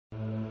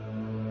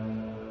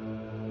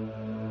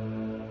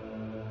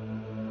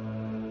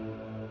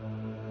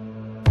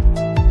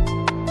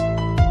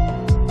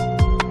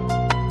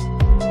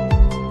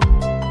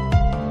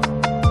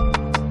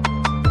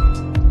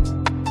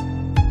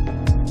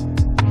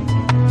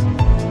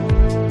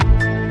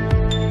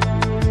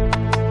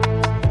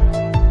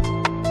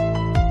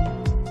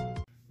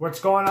What's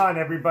going on,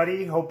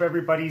 everybody? Hope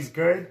everybody's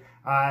good.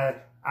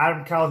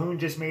 Adam Calhoun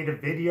just made a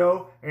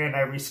video, and I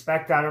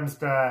respect Adam's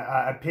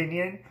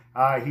opinion.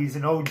 He's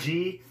an OG,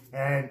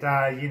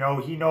 and, you know,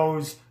 he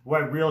knows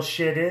what real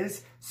shit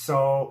is.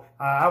 So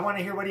I want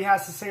to hear what he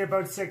has to say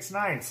about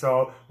 6ix9ine.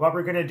 So what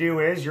we're going to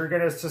do is you're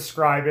going to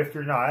subscribe if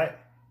you're not,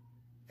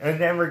 and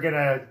then we're going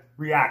to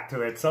react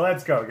to it. So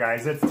let's go,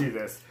 guys. Let's do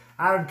this.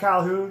 Adam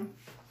Calhoun,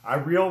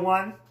 a real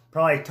one,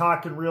 probably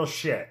talking real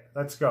shit.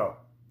 Let's go.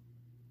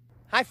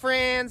 Hi,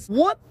 friends.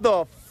 What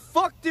the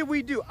fuck did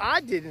we do? I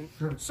didn't.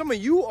 Some of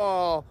you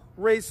all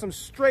raised some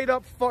straight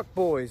up fuck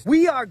boys.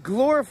 We are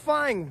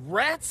glorifying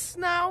rats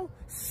now?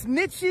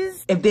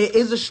 Snitches? If there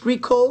is a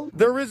street code?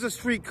 There is a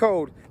street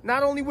code.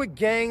 Not only with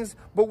gangs,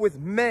 but with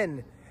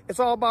men.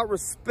 It's all about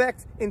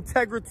respect,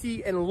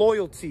 integrity, and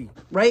loyalty.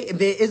 Right? If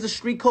there is a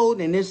street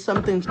code and there's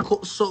something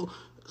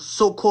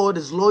so-called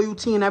as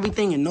loyalty and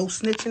everything and no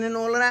snitching and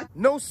all of that?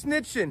 No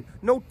snitching,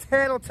 no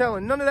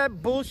tattletelling, none of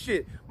that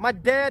bullshit. My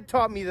dad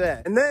taught me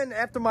that. And then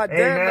after my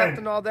dad left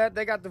and all that,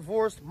 they got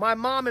divorced. My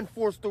mom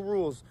enforced the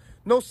rules.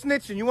 No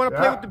snitching. You want to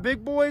play with the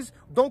big boys?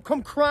 Don't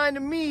come crying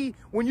to me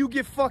when you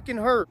get fucking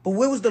hurt. But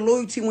where was the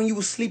loyalty when you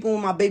was sleeping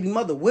with my baby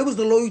mother? Where was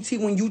the loyalty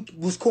when you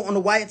was caught on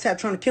the wiretap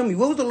trying to kill me?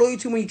 Where was the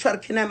loyalty when you tried to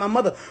kidnap my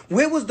mother?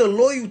 Where was the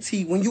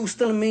loyalty when you was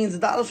stealing millions of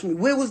dollars from me?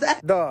 Where was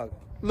that? Dog,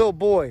 little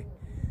boy,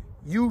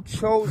 you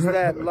chose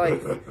that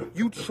life.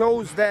 You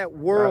chose that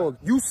world.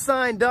 You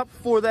signed up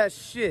for that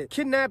shit.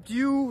 Kidnapped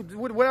you,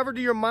 whatever to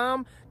your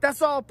mom.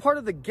 That's all part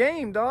of the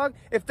game, dog.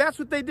 If that's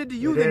what they did to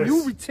you, then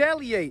you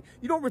retaliate.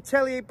 You don't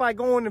retaliate by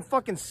going and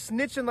fucking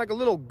snitching like a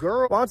little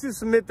girl. Why don't you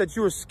just admit that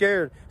you were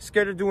scared?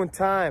 Scared of doing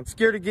time.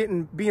 Scared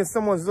of being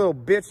someone's little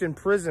bitch in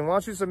prison. Why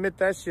don't you just admit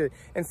that shit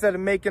instead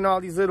of making all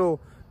these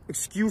little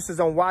excuses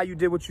on why you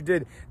did what you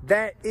did?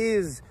 That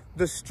is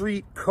the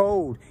street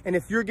code. And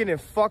if you're getting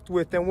fucked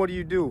with, then what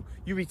do?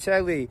 You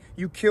retaliate.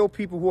 You kill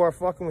people who are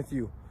fucking with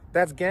you.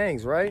 That's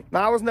gangs, right?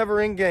 Now, I was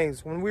never in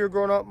gangs. When we were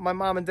growing up, my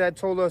mom and dad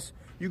told us,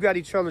 you got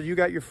each other, you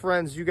got your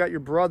friends, you got your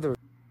brother.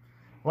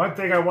 One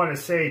thing I want to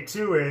say,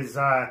 too, is,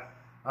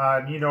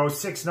 you know,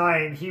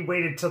 6ix9ine, he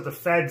waited till the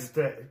feds,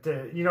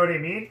 you know what I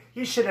mean?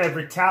 He should have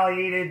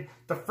retaliated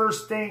the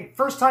first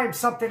time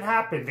something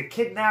happened, the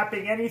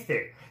kidnapping,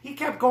 anything. He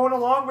kept going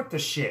along with the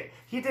shit.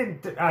 He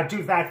didn't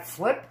do that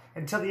flip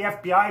until the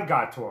FBI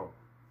got to him.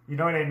 You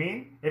know what I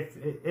mean?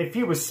 If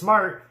he was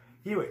smart,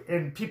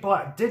 and people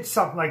did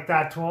something like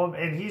that to him,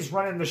 and he's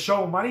running the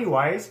show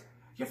money-wise,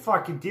 you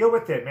fucking deal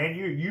with it, man.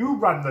 You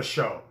run the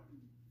show.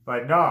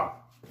 But no,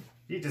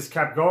 he just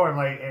kept going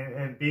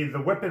and be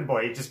the whipping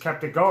boy. He just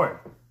kept it going.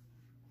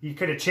 He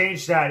could have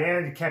changed that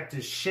and kept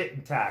his shit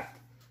intact.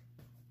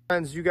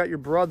 You got your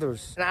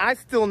brothers. And I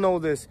still know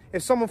this.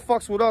 If someone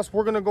fucks with us,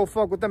 we're gonna go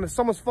fuck with them. If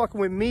someone's fucking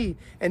with me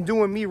and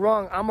doing me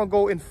wrong, I'm gonna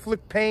go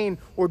inflict pain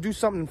or do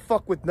something and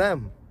fuck with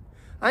them.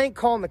 I ain't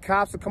calling the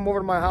cops to come over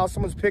to my house.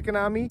 Someone's picking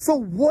on me. So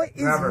what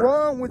is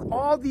wrong with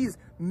all these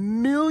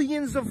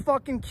millions of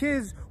fucking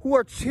kids who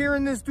are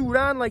cheering this dude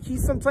on like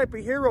he's some type of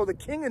hero, the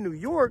king of New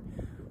York?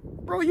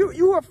 Bro,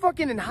 you are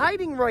fucking in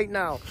hiding right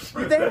now.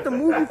 They have to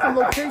move you from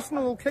location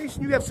to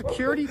location. You have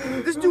security.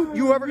 This dude,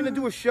 you ever gonna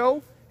do a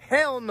show?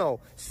 Hell no.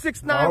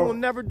 6ix9ine will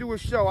never do a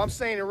show. I'm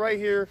saying it right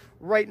here,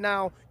 right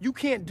now. You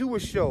can't do a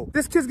show.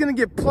 This kid's gonna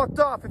get plucked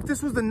off. If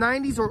this was the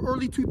 90s or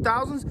early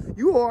 2000s,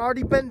 you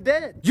already been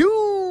dead.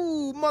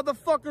 You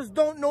motherfuckers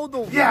don't know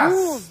the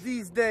rules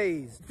these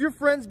days. If your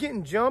friend's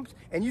getting jumped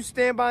and you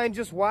stand by and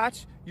just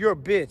watch, you're a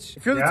bitch.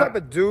 If you're the type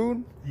of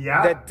dude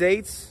that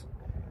dates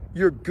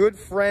your good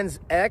friend's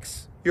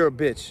ex, you're a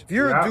bitch. If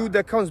you're a dude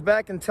that comes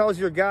back and tells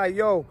your guy,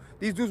 yo,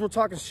 these dudes were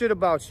talking shit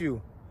about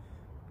you,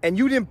 and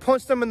you didn't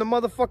punch them in the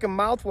motherfucking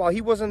mouth while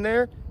he wasn't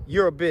there,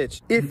 you're a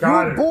bitch. If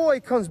your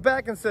boy comes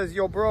back and says,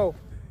 yo, bro,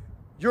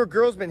 your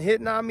girl's been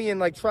hitting on me and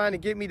like trying to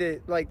get me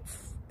to like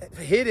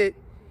hit it,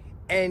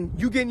 and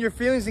you get in your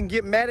feelings and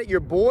get mad at your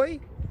boy,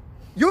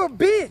 you're a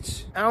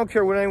bitch. I don't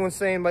care what anyone's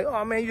saying, like,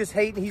 oh man, you just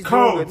hating, he's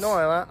doing good. No,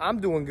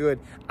 I'm doing good.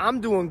 I'm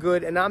doing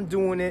good, and I'm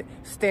doing it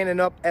standing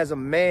up as a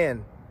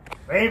man.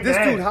 Amen. This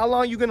dude, how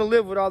long you gonna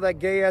live with all that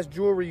gay ass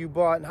jewelry you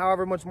bought and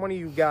however much money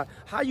you got?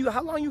 How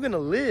long you gonna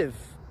live?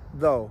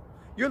 Though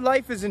your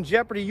life is in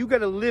jeopardy. You got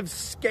to live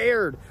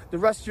scared the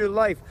rest of your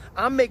life.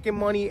 I'm making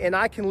money and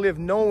I can live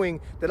knowing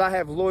that I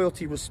have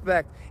loyalty,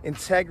 respect,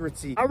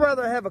 integrity. I'd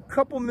rather have a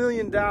couple $1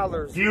 million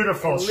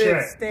and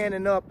live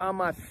standing up on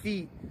my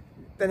feet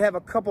than have a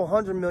couple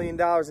 $100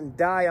 million and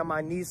die on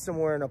my knees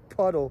somewhere in a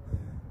puddle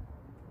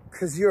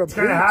because you're a bitch. It's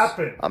gonna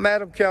happen. I'm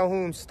Adam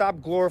Calhoun.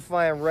 Stop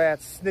glorifying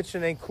rats.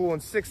 Snitching ain't cool.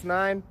 And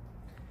 6ix9ine,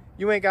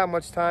 you ain't got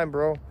much time,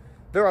 bro.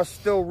 There are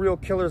still real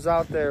killers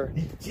out there.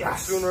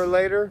 Yes. Sooner or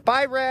later.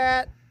 Bye,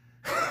 rat.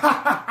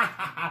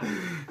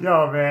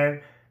 Yo, man.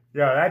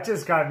 Yo, that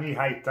just got me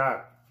hyped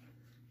up.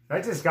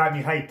 That just got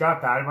me hyped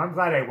up, Adam. I'm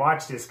glad I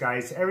watched this,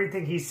 guys.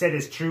 Everything he said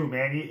is true,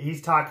 man.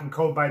 He's talking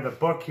code by the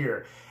book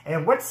here.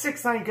 And what's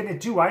 6ix9ine going to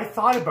do? I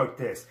thought about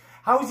this.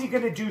 How is he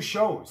going to do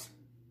shows?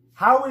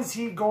 How is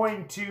he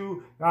going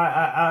to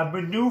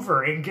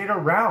maneuver and get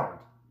around?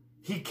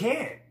 He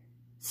can't.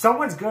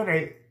 Someone's going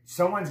to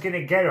Someone's going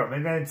to get him.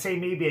 And then say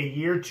maybe a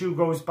year or two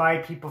goes by,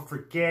 people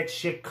forget,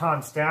 shit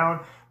calms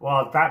down.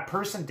 Well, if that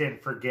person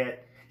didn't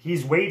forget,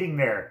 he's waiting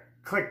there.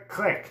 Click,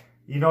 click.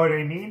 You know what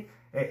I mean?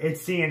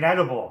 It's the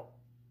inedible.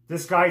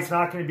 This guy's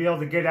not going to be able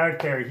to get out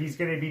there. He's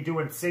going to be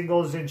doing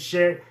singles and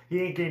shit. He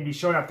ain't going to be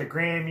showing up the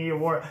Grammy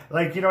Award.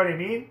 Like, you know what I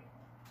mean?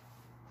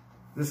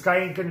 This guy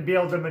ain't going to be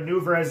able to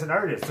maneuver as an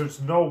artist.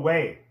 There's no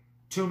way.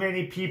 Too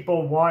many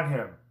people want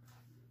him.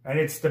 And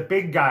it's the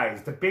big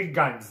guys, the big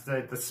guns,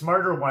 the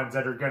smarter ones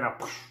that are going to...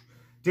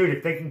 Dude,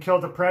 if they can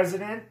kill the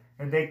president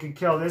and they can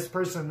kill this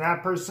person and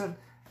that person,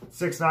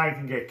 6ix9ine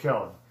can get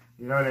killed.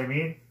 You know what I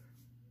mean?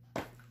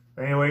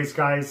 Anyways,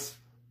 guys,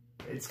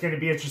 it's going to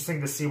be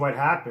interesting to see what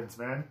happens,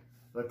 man.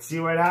 Let's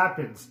see what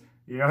happens.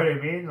 You know what I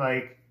mean?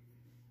 Like,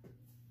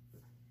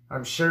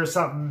 I'm sure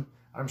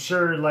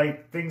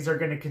like things are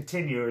going to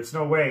continue. It's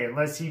no way,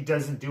 unless he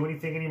doesn't do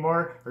anything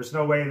anymore, there's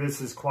no way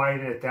this is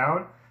quieting it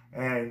down.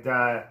 And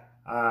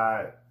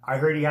I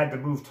heard he had to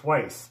move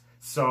twice.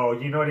 So,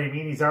 you know what I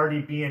mean? He's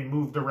already being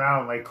moved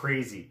around like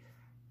crazy.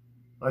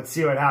 Let's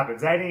see what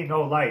happens. That ain't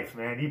no life,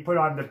 man. He put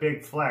on the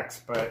big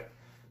flex, but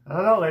I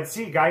don't know. Let's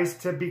see, guys.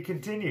 To be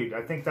continued.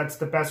 I think that's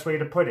the best way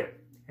to put it.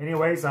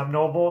 Anyways, I'm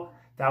Noble.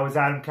 That was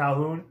Adam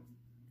Calhoun.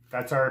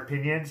 That's our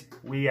opinions.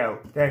 We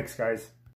out. Thanks, guys.